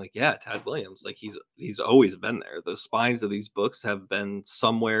being like, yeah, Tad Williams, like he's always been there. The spines of these books have been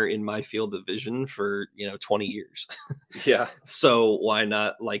somewhere in my field of vision for 20 years. Yeah. So why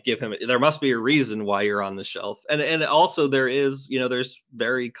not like give him, there must be a reason why you're on the shelf. And also there is, there's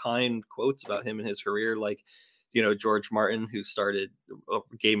very kind quotes about him in his career, like George Martin, who started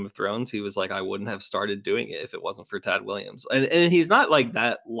Game of Thrones, he was like, I wouldn't have started doing it if it wasn't for Tad Williams. And he's not like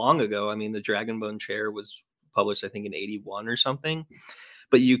that long ago. I mean, the Dragonbone Chair was published, I think, in 81 or something.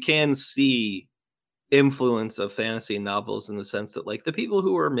 But you can see influence of fantasy novels in the sense that like the people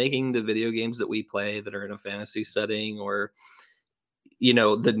who are making the video games that we play that are in a fantasy setting, or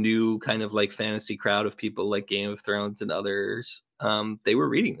the new kind of like fantasy crowd of people like Game of Thrones and others, they were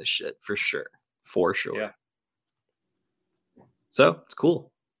reading this shit for sure. Yeah. So it's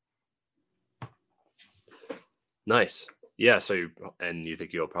cool. Nice. Yeah. So you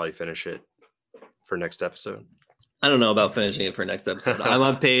think you'll probably finish it for next episode? I don't know about finishing it for next episode. I'm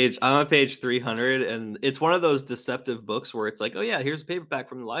on page 300, and it's one of those deceptive books where it's like, oh yeah, here's a paperback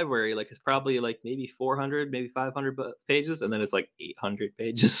from the library. Like it's probably like maybe 400, maybe 500 pages, and then it's like 800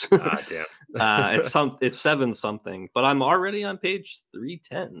 pages. Damn. It's 7 something, but I'm already on page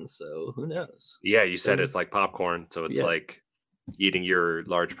 310. So who knows? Yeah, you said it's like popcorn, so it's like eating your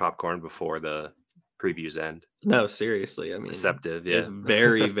large popcorn before the previews end. No, seriously. I mean, deceptive. Yeah, it's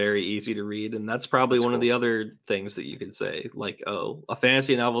very, very easy to read, and that's probably one of the other things that you could say. Like, oh, a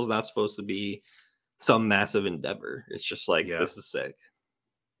fantasy novel is not supposed to be some massive endeavor. It's just like, this is sick.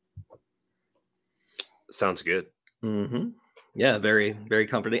 Sounds good. Mm-hmm. Yeah, very, very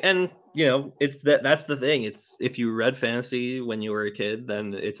comforting. And it's that's the thing. It's if you read fantasy when you were a kid,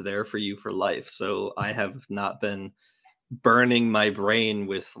 then it's there for you for life. So I have not been burning my brain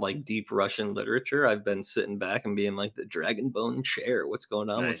with like deep Russian literature. I've been sitting back and being like, the Dragonbone Chair, what's going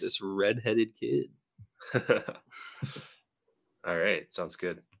on with this redheaded kid? All right, sounds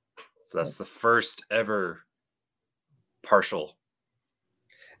good. So that's the first ever partial.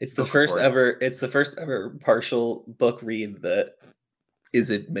 It's the first ever partial book read that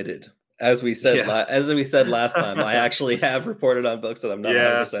is admitted. As we said last time, I actually have reported on books that I'm not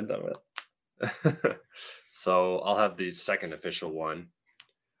 100% done with. So I'll have the second official one.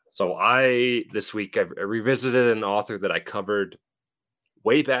 So this week I revisited an author that I covered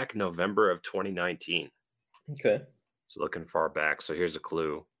way back in November of 2019. Okay. So looking far back. So here's a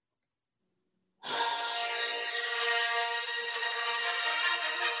clue. I'm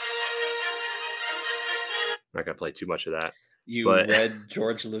not gonna play too much of that, You but read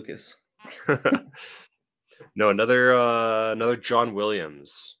George Lucas. no, another John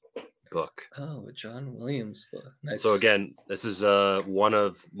Williams book. Oh, a John Williams book. Nice. So again, this is one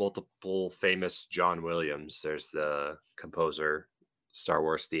of multiple famous John Williams. There's the composer, Star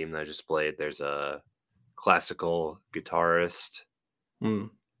Wars theme that I just played. There's a classical guitarist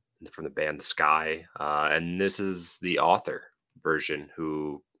Mm. from the band Sky, and this is the author version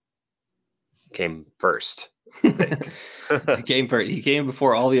who came first. I think. He came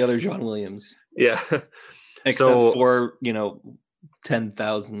before all the other John Williams, Yeah. except for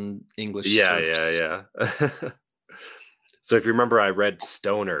 10,000 English. Yeah. So if you remember, I read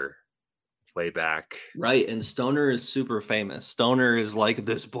Stoner way back. Right, and Stoner is super famous. Stoner is like,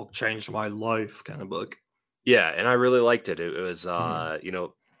 this book changed my life kind of book. Yeah, and I really liked it. It was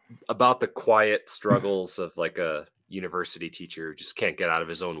about the quiet struggles of like a university teacher who just can't get out of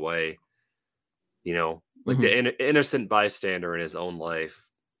his own way. Like the innocent bystander in his own life.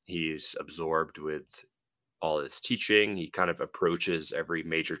 He's absorbed with all his teaching. He kind of approaches every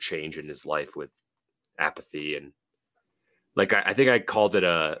major change in his life with apathy, and like I think I called it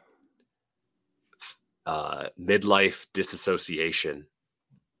a midlife disassociation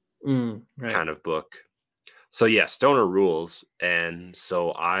kind of book. So yeah, Stoner rules, and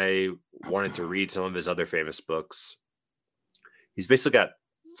so I wanted to read some of his other famous books. He's basically got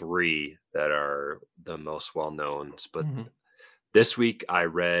 3 that are the most well known, but this week I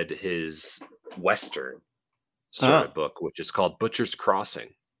read his Western sort of book, which is called Butcher's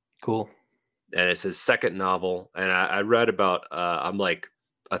Crossing. Cool. And it's his second novel, and I read about I'm like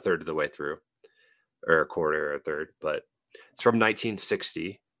a third of the way through, or a quarter or a third, but it's from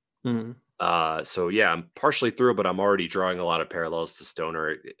 1960. So yeah, I'm partially through, but I'm already drawing a lot of parallels to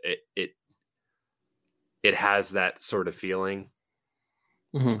Stoner. It has that sort of feeling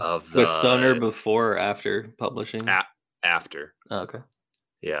of the Was Stoner before or after publishing? After. Oh, okay.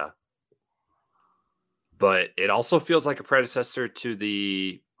 Yeah. But it also feels like a predecessor to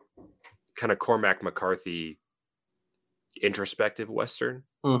the kind of Cormac McCarthy introspective Western,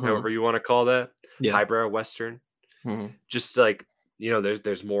 however you want to call that. Yeah. Highbrow Western. Just like,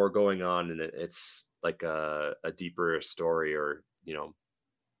 there's more going on, and it's like a deeper story, or,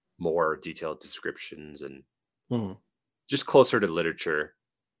 more detailed descriptions, and just closer to literature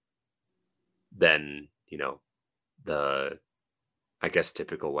than, the, I guess,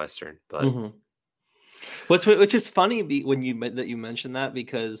 typical Western. But which is funny when you mentioned that,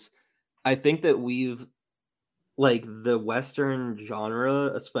 because I think that we've, like, the Western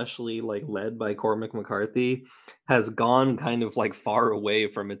genre, especially like led by Cormac McCarthy, has gone kind of like far away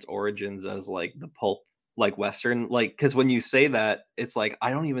from its origins as like the pulp, like Western, like, because when you say that, it's like, I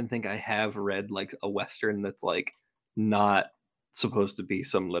don't even think I have read like a Western that's like not supposed to be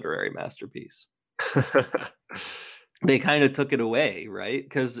some literary masterpiece. They kind of took it away, right?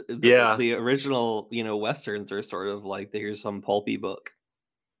 Because the original, Westerns are sort of like, here's some pulpy book.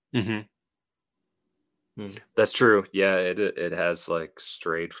 That's true. Yeah, it has like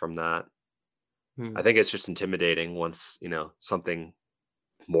strayed from that. I think it's just intimidating once, something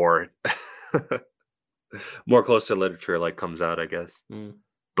more more close to literature like comes out, I guess.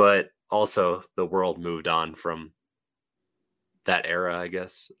 But also the world moved on from that era, I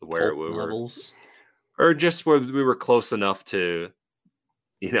guess, where we novels. Or just where we were close enough to,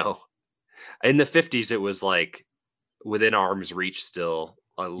 in the 50s, it was like within arm's reach still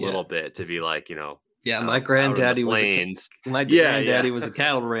a little bit to be like, yeah, my granddaddy was a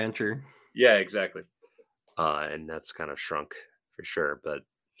cattle rancher. Yeah, exactly. And that's kind of shrunk for sure. But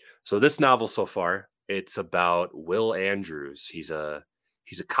so this novel so far, it's about Will Andrews. He's a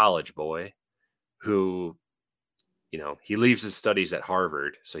college boy who, he leaves his studies at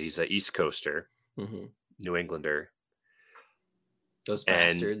Harvard. So he's an East Coaster, New Englander. Those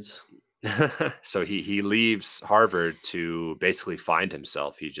bastards. So he leaves Harvard to basically find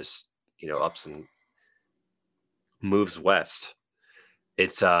himself. He just, ups and moves west.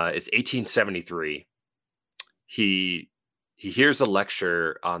 It's 1873. He hears a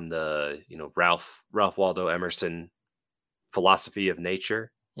lecture on the, Ralph Waldo Emerson philosophy of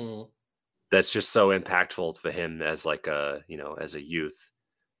nature. That's just so impactful for him as like as a youth,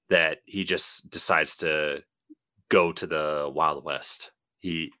 that he just decides to go to the Wild West.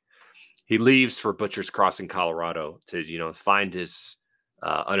 He leaves for Butcher's Crossing, Colorado, to find his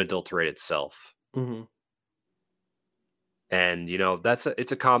unadulterated self. And that's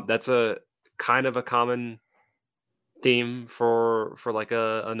a kind of a common theme for like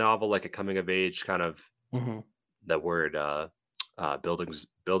a novel, like a coming of age kind of the word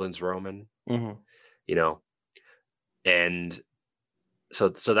Bildungsroman, Hmm. you know, and so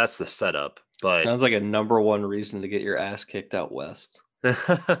that's the setup. But Sounds like a number one reason to get your ass kicked out west.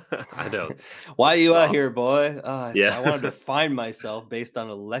 I know Why the are you out soft, here, boy? yeah, I wanted to find myself based on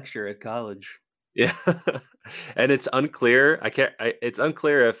a lecture at college. yeah, and it's unclear. I can't. It's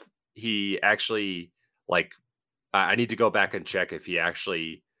unclear if he actually like. I need to go back and check if he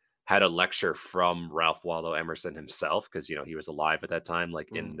actually had a lecture from Ralph Waldo Emerson himself, because he was alive at that time, like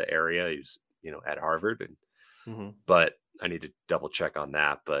in the area. He was at Harvard, and Mm-hmm. but I need to double check on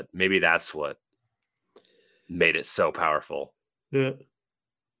that. But maybe that's what made it so powerful. Yeah.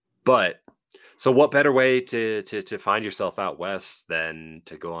 But so, what better way to find yourself out west than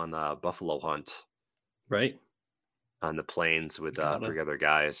to go on a buffalo hunt Right. on the plains with Gotta 3 other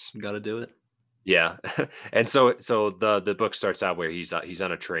guys? gotta do it. Yeah, and so the book starts out where he's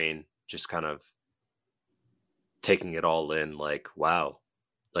on a train, just kind of taking it all in. Like, wow,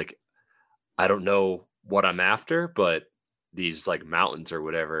 like I don't know what I'm after, but these like mountains or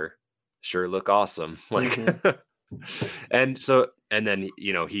whatever sure look awesome. Like, Hmm. and then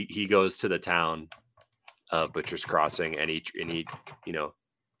he goes to the town of Butcher's Crossing, and he you know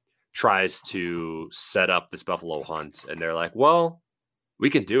tries to set up this buffalo hunt, and they're like, well, we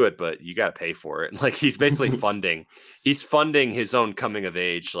can do it, but you got to pay for it. Like, he's basically he's funding his own coming of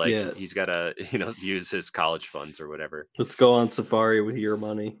age. Like, Yeah. he's got to use his college funds or whatever. Let's go on safari with your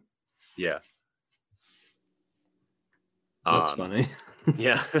money. Yeah. That's funny.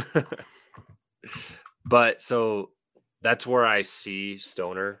 Yeah. But so that's where I see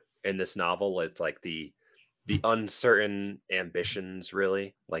Stoner in this novel. It's like the uncertain ambitions,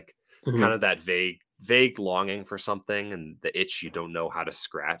 really, like kind Mhm. of that vague longing for something, and the itch you don't know how to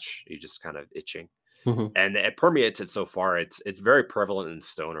scratch. You just kind of itching, Mhm. and it permeates it so far. It's very prevalent in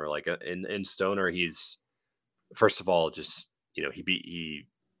Stoner. Like, in Stoner, he's, first of all, just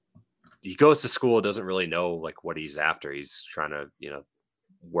he goes to school, doesn't really know like what he's after. He's trying to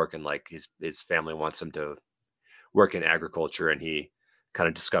work in, like, his family wants him to work in agriculture, and he kind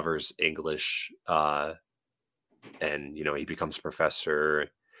of discovers English, and he becomes a professor,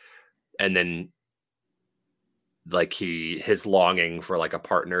 and then like his longing for like a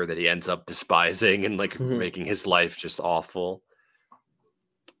partner that he ends up despising and like Mhm. making his life just awful.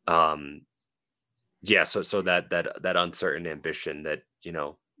 um yeah, so that uncertain ambition that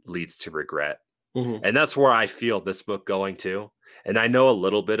leads to regret. Mhm. And that's where I feel this book going to. And I know a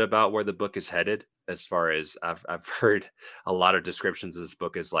little bit about where the book is headed, as far as I've heard a lot of descriptions of this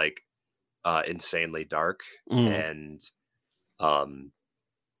book is like insanely dark, Mhm. and um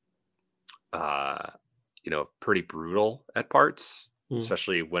uh pretty brutal at parts, Mhm.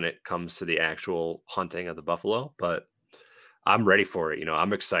 especially when it comes to the actual hunting of the buffalo. But I'm ready for it.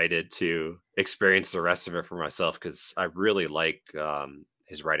 I'm excited to experience the rest of it for myself, because I really like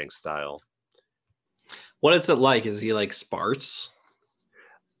his writing style. What is it like? Is he like sparse?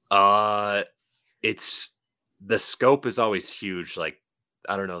 Uh it's The scope is always huge. Like,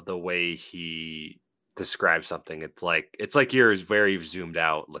 I don't know, the way he describes something, it's like you're very zoomed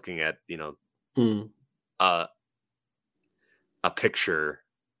out looking at Mm. uh, a picture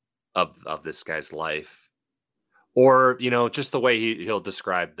of this guy's life, or just the way he'll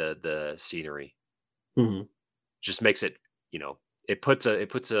describe the scenery. Mhm. Just makes it, it puts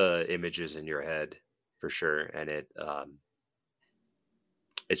images in your head for sure, and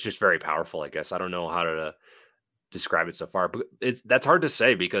it's just very powerful, I guess. I don't know how to describe it so far, but that's hard to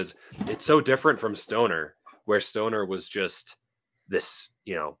say, because it's so different from Stoner, where Stoner was just this,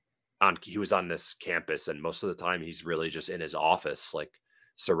 he was on this campus, and most of the time he's really just in his office, like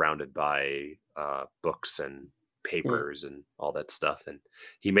surrounded by books and Mm. papers and all that stuff. And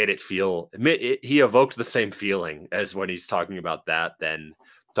he made it feel, he evoked the same feeling as when he's talking about that, then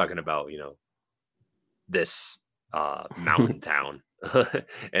talking about this mountain town,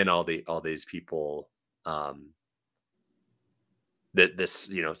 and all these people, um that this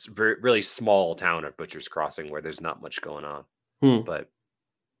it's very really small town of Butcher's Crossing, where there's not much going on. Hmm. But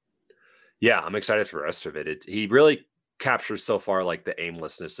yeah, I'm excited for the rest of it. He really captures so far like the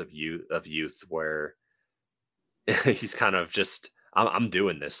aimlessness of youth, where he's kind of just, I'm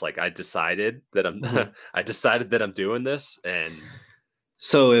doing this. Like, I decided that I'm Mhm. I decided that I'm doing this, and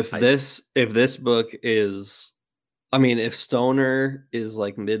So if I this book is, I mean, if Stoner is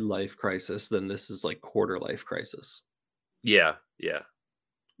like midlife crisis, then this is like quarter life crisis. yeah, yeah.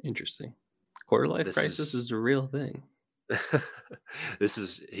 Interesting. Quarter life This crisis is is a real thing.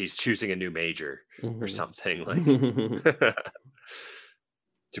 he's choosing a new major or Mhm. something, like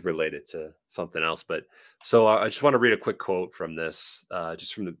to relate it to something else. But so I just want to read a quick quote from this,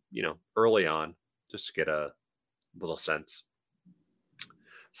 just from the early on, just to get a little sense.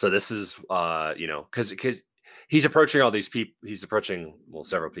 So this is, because he's approaching all these people. He's approaching, well,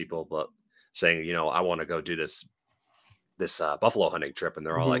 several people, but saying, I want to go do this buffalo hunting trip, and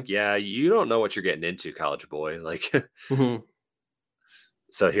they're all Mhm. like, "Yeah, you don't know what you're getting into, college boy." Like, Mhm.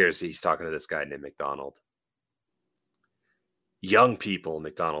 so he's talking to this guy named McDonald. Young people,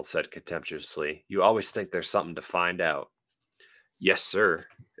 McDonald said contemptuously. You always think there's something to find out. Yes, sir,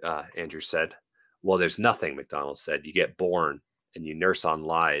 Andrew said. Well, there's nothing, McDonald said. You get born and you nurse on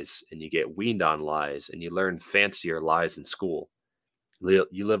lies and you get weaned on lies and you learn fancier lies in school. You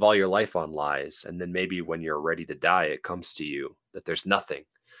live all your life on lies. And then maybe when you're ready to die, it comes to you that there's nothing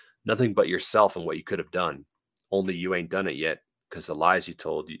but yourself and what you could have done. Only you ain't done it yet because the lies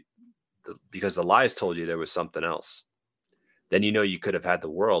told you there was something else. Then you could have had the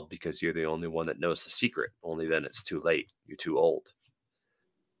world because you're the only one that knows the secret. Only then it's too late. You're too old.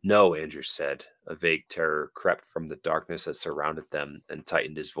 No, Andrew said. A vague terror crept from the darkness that surrounded them and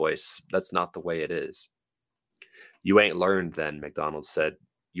tightened his voice. That's not the way it is. You ain't learned then, McDonald said.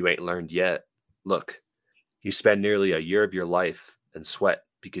 You ain't learned yet. Look, you spend nearly a year of your life and sweat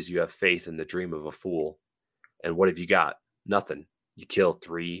because you have faith in the dream of a fool. And what have you got? Nothing. You kill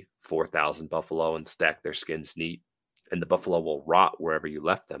 4,000 buffalo and stack their skins neat, and the buffalo will rot wherever you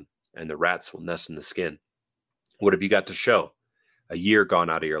left them, and the rats will nest in the skin. What have you got to show? A year gone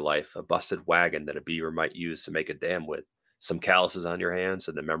out of your life, a busted wagon that a beaver might use to make a dam with, some calluses on your hands,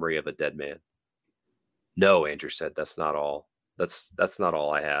 and the memory of a dead man. No, Andrew said, that's not all. That's not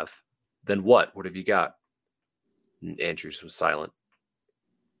all I have. Then what? What have you got? And Andrews was silent.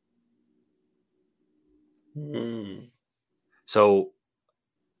 So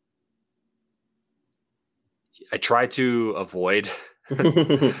I try to avoid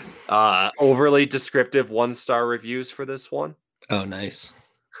overly descriptive 1-star reviews for this one. Oh, nice.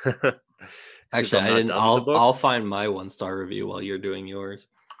 'Cause Actually, I'm I not didn't. done with the book. I'll find my 1-star review while you're doing yours.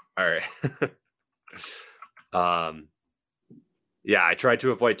 All right. Yeah, I tried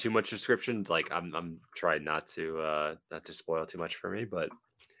to avoid too much description. Like I'm trying not to spoil too much for me, but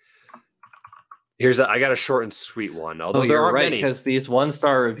I got a short and sweet one. Although there you're aren't right, many. because these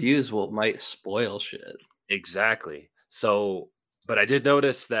 1-star reviews might spoil shit. Exactly. So, but I did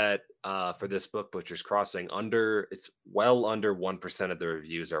notice that for this book, Butcher's Crossing, it's well under 1% of the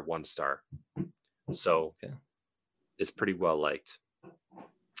reviews are 1-star. So it's pretty well liked.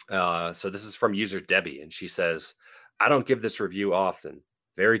 So this is from user Debbie, and she says, I don't give this review often.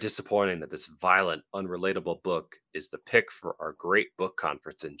 Very disappointing that this violent, unrelatable book is the pick for our great book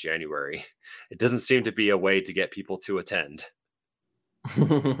conference in January. It doesn't seem to be a way to get people to attend.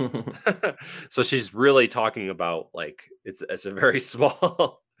 So she's really talking about like it's a very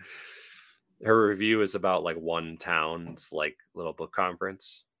small her review is about like one town's like little book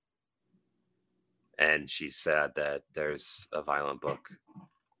conference, and she said that there's a violent book,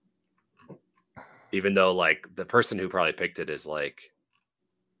 even though like the person who probably picked it is like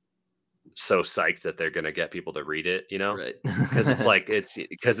so psyched that they're gonna get people to read it, Right. because it's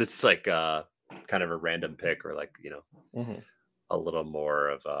like kind of a random pick, or like a little more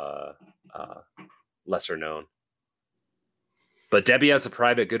of a lesser known. But Debbie has a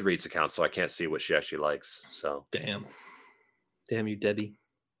private Goodreads account, so I can't see what she actually likes. So damn you, Debbie.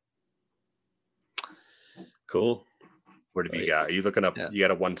 Cool. What have you got? Are you looking up? Yeah. You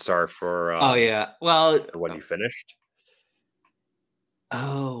got a 1-star for? Oh yeah. Well, when you finished.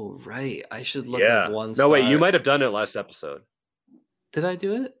 Oh right. I should look up 1-star. No, wait. You might have done it last episode. Did I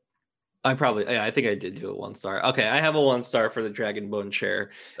do it? I think I did do a 1-star. Okay, I have a 1-star for the Dragonbone chair,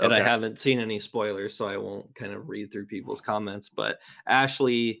 and I haven't seen any spoilers, so I won't kind of read through people's comments. But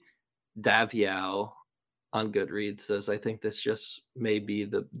Ashley Daviau on Goodreads says, I think this just may be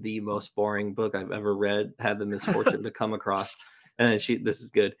the most boring book I've ever read, had the misfortune to come across. And then this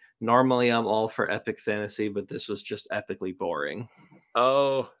is good. Normally I'm all for epic fantasy, but this was just epically boring.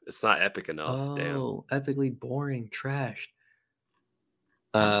 Oh, it's not epic enough. Oh, damn. Epically boring, trashed.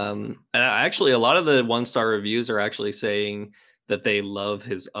 And actually a lot of the 1-star reviews are actually saying that they love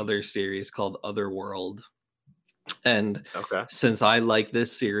his other series called Otherworld. And since I like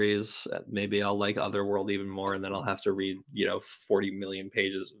this series, maybe I'll like Otherworld even more, and then I'll have to read 40 million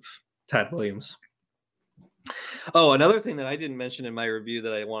pages of Tad Williams. Oh, another thing that I didn't mention in my review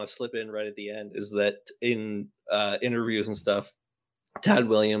that I want to slip in right at the end is that in interviews and stuff, Tad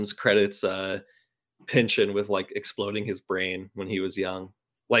Williams credits Pynchon with like exploding his brain when he was young.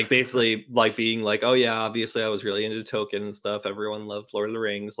 Like basically like being like, oh yeah, obviously I was really into Tolkien and stuff. Everyone loves Lord of the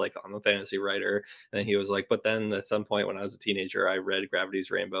Rings. Like I'm a fantasy writer. And he was like, but then at some point when I was a teenager, I read Gravity's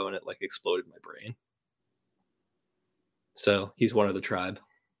Rainbow and it like exploded my brain. So he's one of the tribe.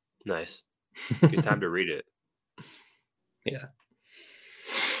 Nice. Good time to read it. Yeah.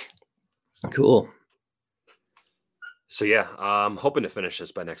 Cool. So yeah, I'm hoping to finish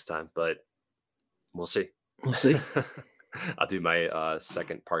this by next time, but we'll see. We'll see. I'll do my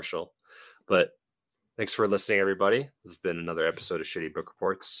second partial. But thanks for listening, everybody. This has been another episode of Shitty Book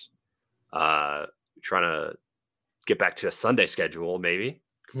Reports. Trying to get back to a Sunday schedule, maybe.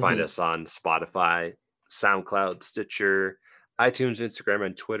 You can find us on Spotify, SoundCloud, Stitcher, iTunes, Instagram,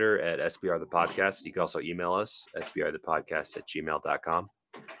 and Twitter at SBR the Podcast. You can also email us, sbrthepodcast@gmail.com.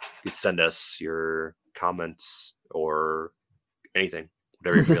 You can send us your comments or anything,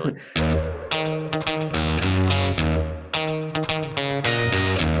 whatever you're feeling.